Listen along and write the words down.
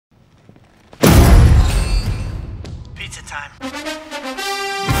time.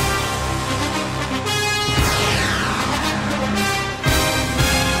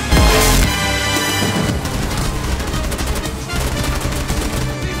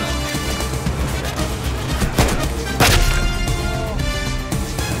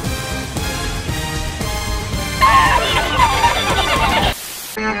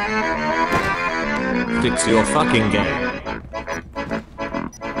 Fix your fucking game.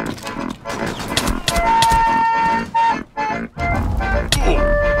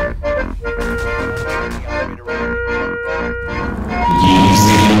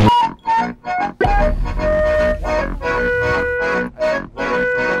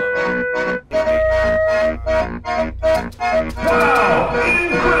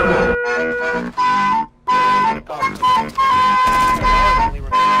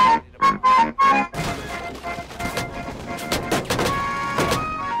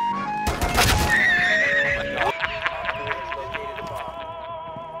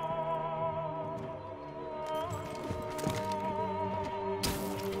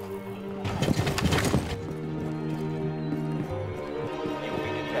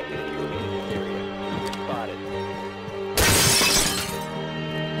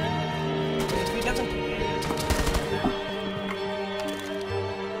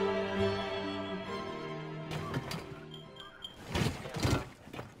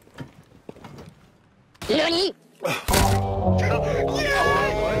 NANI?!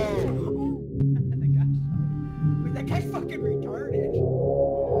 That guy's fucking retarded.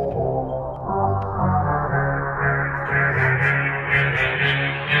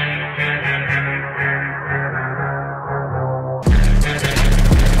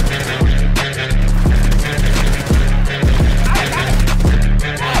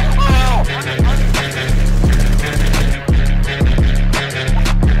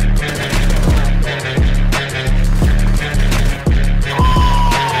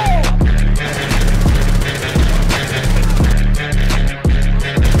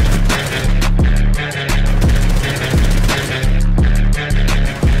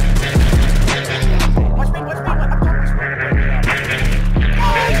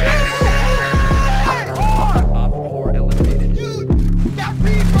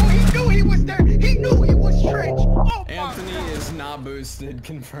 Boosted,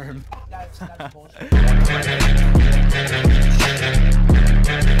 confirmed. That's bullshit.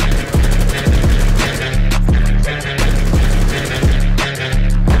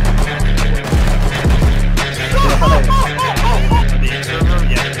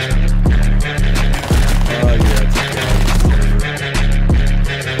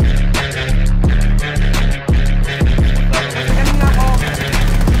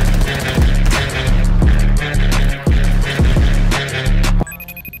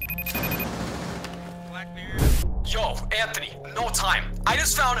 Yo, Anthony, no time. I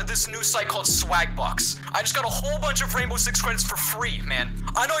just found this new site called Swagbucks. I just got a whole bunch of Rainbow Six credits for free, man.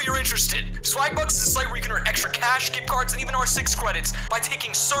 I know you're interested. Swagbucks is a site where you can earn extra cash, gift cards, and even R6 credits by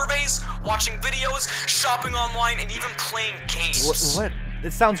taking surveys, watching videos, shopping online, and even playing games. What?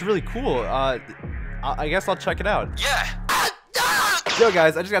 It sounds really cool. I guess I'll check it out. Yeah. Yo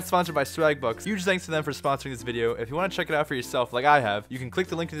guys, I just got sponsored by Swagbucks. Huge thanks to them for sponsoring this video. If you want to check it out for yourself like I have, you can click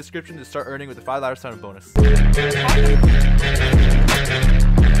the link in the description to start earning with a $5 sign-up bonus. Watch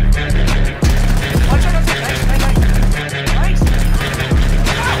out,